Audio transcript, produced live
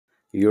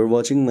You're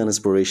watching an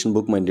inspiration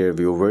book, my dear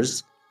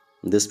viewers.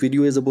 This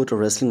video is about a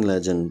wrestling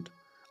legend,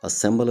 a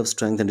symbol of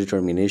strength and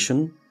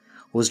determination,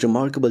 whose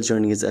remarkable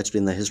journey is etched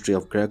in the history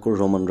of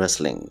Greco-Roman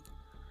wrestling.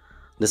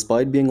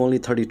 Despite being only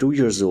 32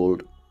 years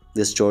old,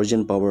 this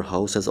Georgian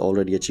powerhouse has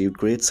already achieved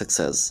great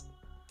success,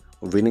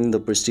 winning the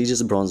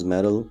prestigious bronze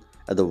medal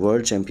at the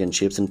World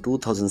Championships in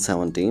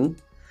 2017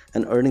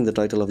 and earning the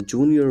title of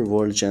Junior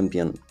World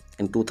Champion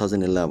in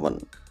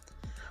 2011.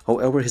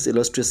 However, his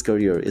illustrious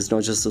career is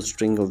not just a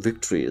string of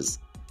victories,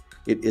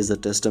 it is a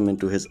testament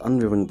to his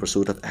unwavering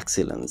pursuit of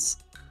excellence.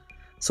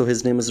 So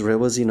his name is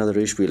Revazi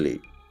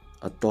Nadareishvili,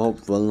 a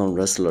top well-known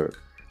wrestler,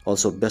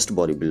 also best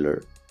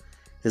bodybuilder.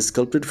 His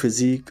sculpted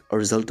physique, a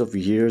result of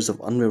years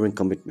of unwavering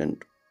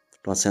commitment,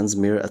 transcends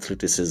mere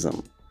athleticism.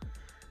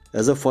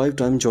 As a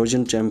five-time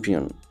Georgian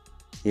champion,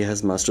 he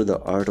has mastered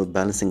the art of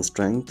balancing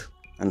strength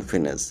and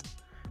finesse,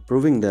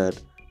 proving that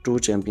true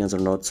champions are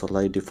not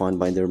solely defined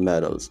by their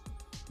medals,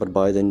 but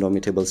by the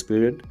indomitable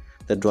spirit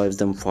that drives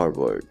them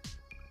forward.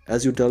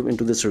 As you delve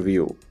into this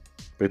review,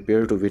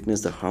 prepare to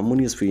witness the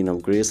harmonious feeling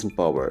of grace and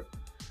power,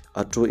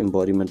 a true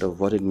embodiment of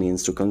what it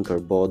means to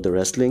conquer both the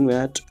wrestling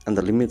mat and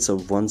the limits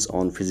of one's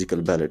own physical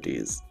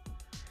abilities.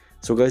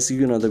 So guys, see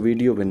you in another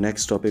video with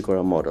next topic or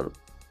a model.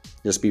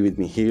 Just be with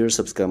me here,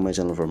 subscribe my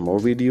channel for more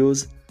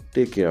videos.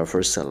 Take care of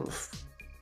yourself.